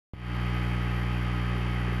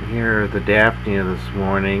here at the Daphnia this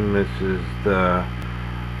morning. This is the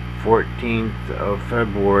 14th of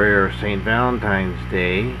February, or St. Valentine's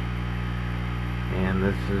Day, and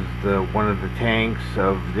this is one of the tanks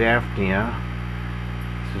of Daphnia.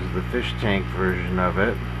 This is the fish tank version of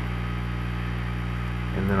it,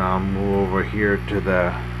 and then I'll move over here to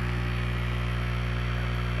the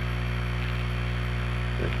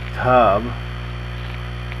tub.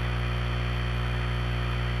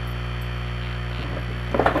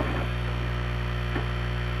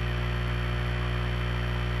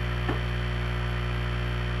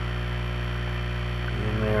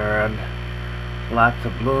 Lots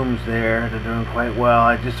of blooms there. They're doing quite well.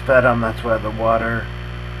 I just fed them. That's why the water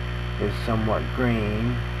is somewhat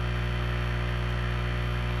green.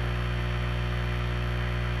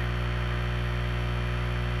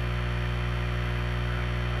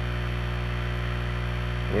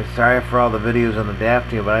 Yeah, sorry for all the videos on the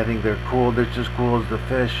Daphnia, but I think they're cool. They're just cool as the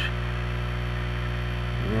fish.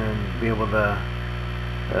 And be able to,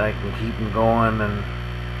 that I can keep them going, and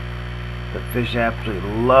the fish absolutely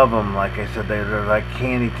love them. Like I said, they're like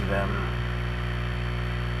candy to them.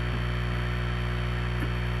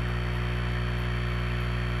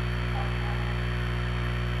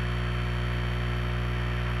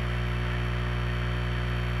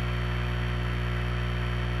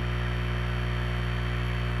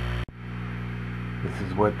 This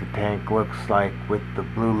is what the tank looks like with the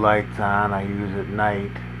blue lights on. I use at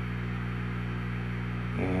night.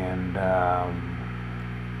 And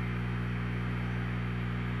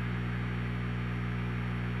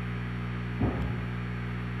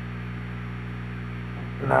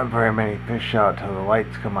not very many fish out till the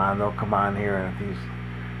lights come on. They'll come on here in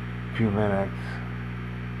a few minutes.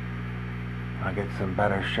 I'll get some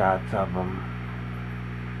better shots of them.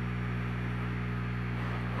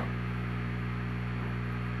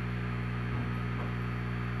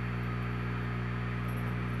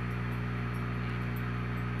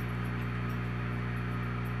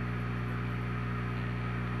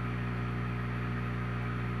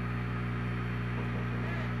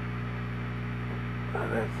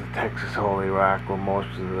 That's the Texas Holy Rock, where most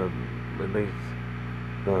of at least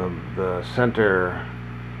the center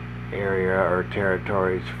area or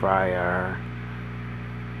territories fry are,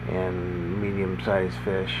 and medium-sized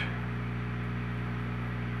fish.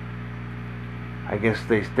 I guess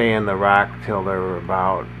they stay in the rock till they're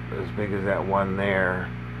about as big as that one there.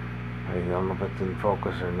 I don't know if it's in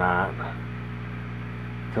focus or not.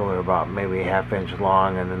 Till they're about maybe a half-inch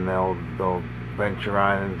long, and then they'll venture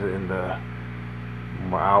on into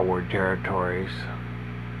more outward territories.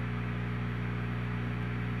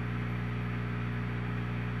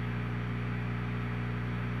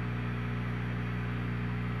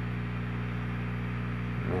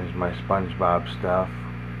 There's my SpongeBob stuff.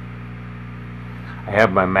 I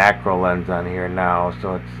have my macro lens on here now,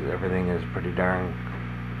 so everything is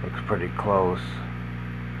looks pretty close.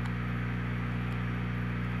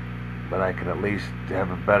 But I can at least have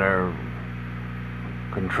a better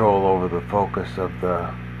control over the focus of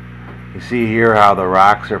the. You see here how the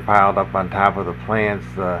rocks are piled up on top of the plants.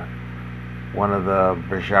 One of the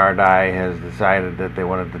Burchardii has decided that they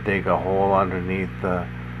wanted to dig a hole underneath the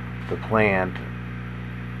plant,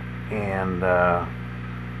 and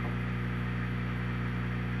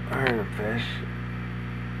there's a fish,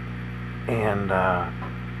 and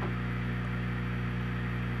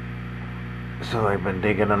so they've been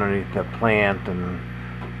digging underneath the plant and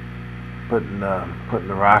putting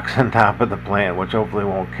the rocks on top of the plant, which hopefully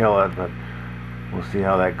won't kill it, but we'll see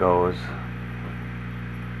how that goes.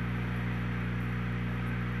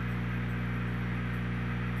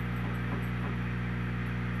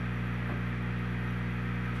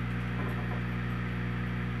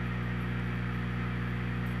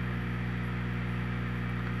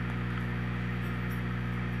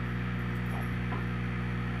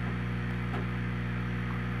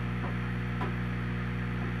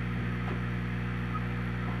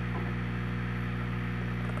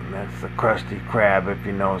 That's the Krusty Krab, if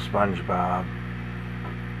you know SpongeBob.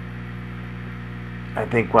 I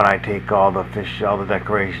think when I take all the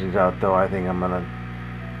decorations out, though, I think I'm gonna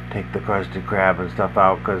take the Krusty Krab and stuff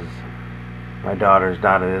out, because my daughter's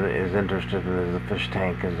not as interested in the fish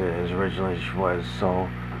tank as originally she was. So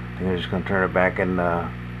I think I'm just gonna turn it back, and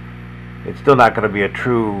it's still not gonna be a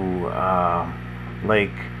true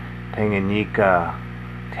Lake Tanganyika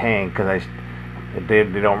tank, because they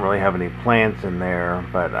don't really have any plants in there,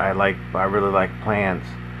 but I really like plants,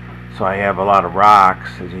 so I have a lot of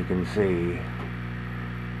rocks, as you can see,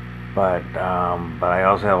 but I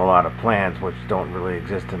also have a lot of plants which don't really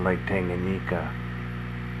exist in Lake Tanganyika.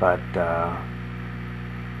 But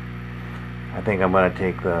I think I'm gonna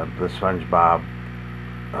take the SpongeBob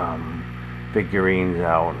figurines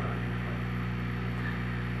out.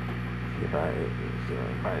 See if I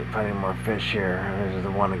find any more fish here. There's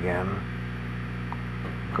the one again.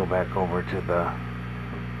 Go back over to the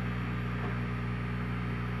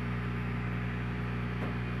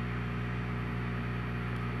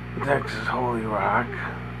Texas Holy Rock.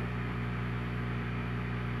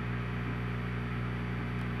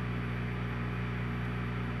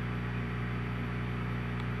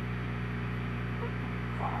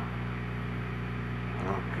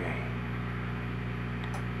 Okay.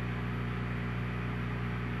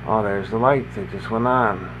 Oh, there's the lights. They just went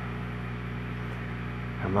on.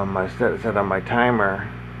 I'm on my set on my timer.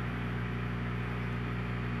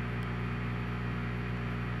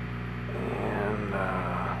 And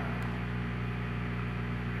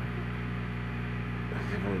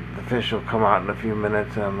the fish will come out in a few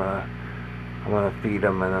minutes. I'm gonna feed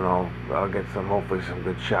them, and then I'll get hopefully some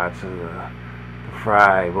good shots of the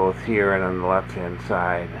fry, both here and on the left hand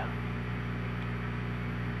side.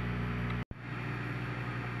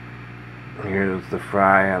 Here's the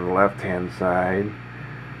fry on the left hand side.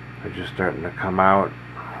 They're just starting to come out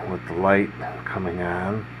with the light coming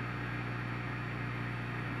on.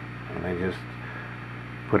 And I just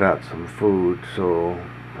put out some food, so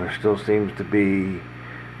there still seems to be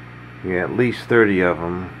at least 30 of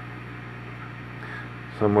them.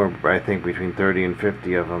 Somewhere, I think, between 30 and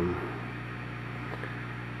 50 of them.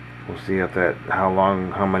 We'll see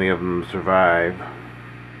how many of them survive.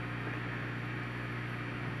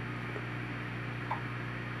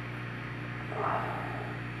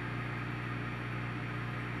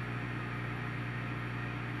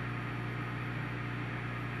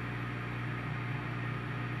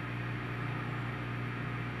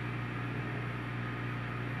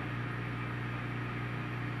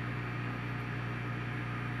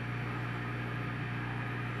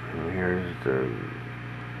 Here's the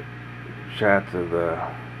shots of the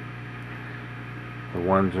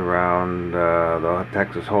ones around the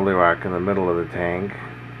Texas Holy Rock in the middle of the tank.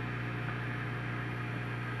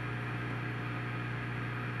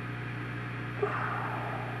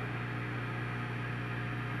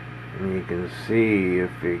 And you can see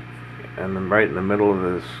and then right in the middle of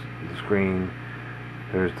the screen,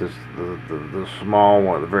 there's the small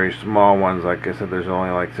one, the very small ones. Like I said, there's only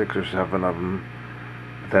like 6 or 7 of them.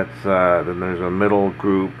 Then there's a middle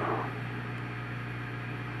group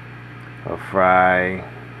of fry,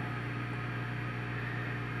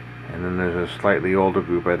 and then there's a slightly older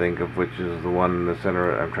group, I think, of which is the one in the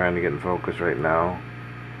center I'm trying to get in focus right now.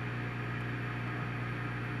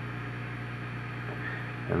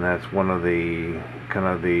 And that's one of the kind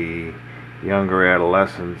of the younger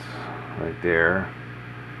adolescents right there.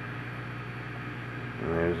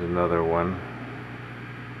 And there's another one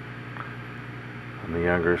on the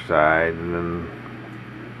younger side, and then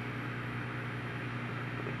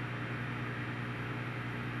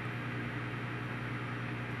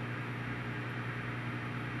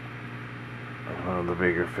one of the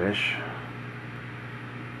bigger fish.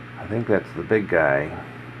 I think that's the big guy.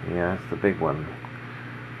 Yeah, that's the big one.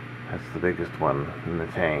 That's the biggest one in the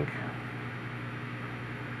tank.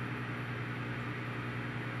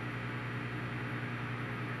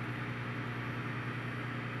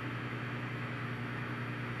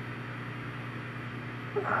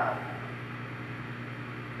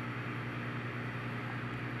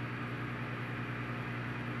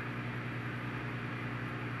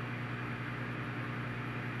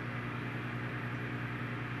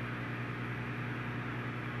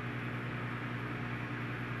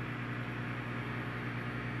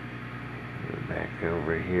 Back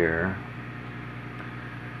over here.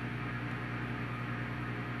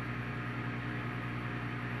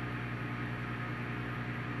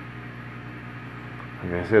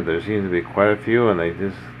 Like I said, there seems to be quite a few, and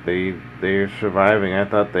they're surviving. I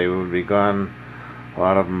thought they would be gone, a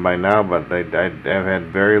lot of them by now, but I've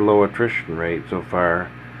had very low attrition rate so far.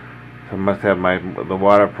 So I must have the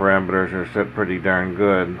water parameters are set pretty darn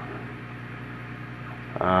good.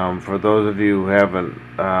 For those of you who haven't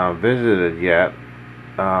visited yet,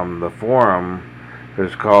 the forum,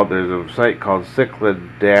 there's a site called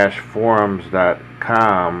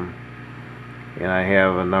cichlid-forums.com, and I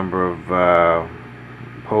have a number of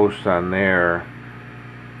posts on there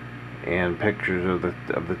and pictures of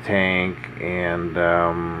the tank, and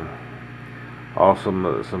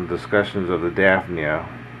also some discussions of the Daphnia.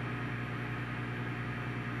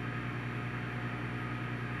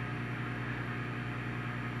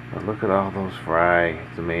 But look at all those fry.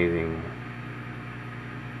 It's amazing.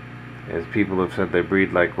 As people have said, they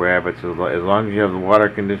breed like rabbits. As long as you have the water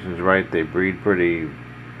conditions right, they breed pretty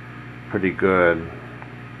pretty good.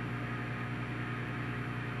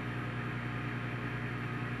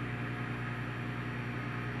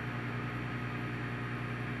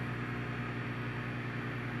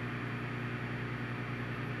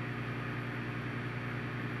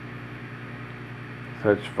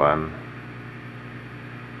 Such fun.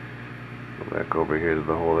 Go back over here to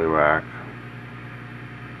the Holy Rock.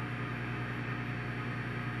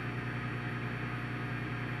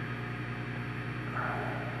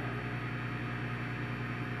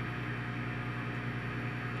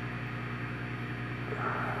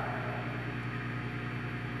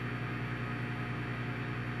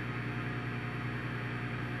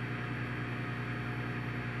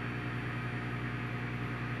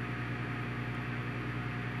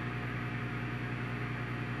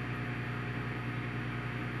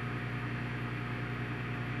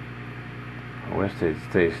 I wish they'd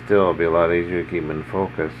stay still. It'd be a lot easier to keep them in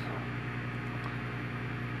focus.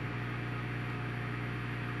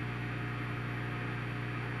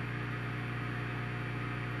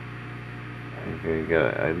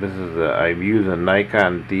 Okay, this is I'm using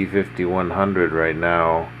Nikon D5100 right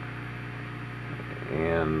now,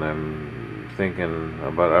 and I'm thinking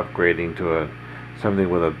about upgrading to something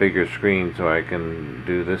with a bigger screen so I can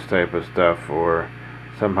do this type of stuff, or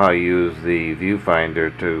somehow use the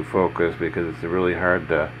viewfinder to focus, because it's really hard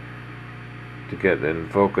to get in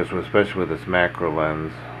focus, especially with this macro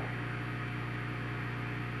lens.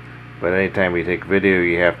 But anytime you take video,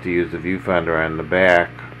 you have to use the viewfinder on the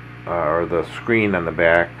back, or the screen on the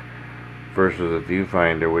back, versus the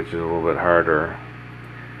viewfinder, which is a little bit harder.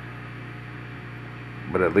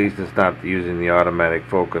 But at least it's not using the automatic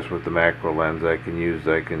focus with the macro lens. I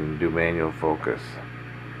can do manual focus.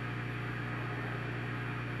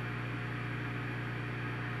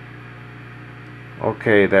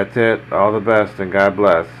 Okay, that's it. All the best and God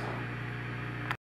bless.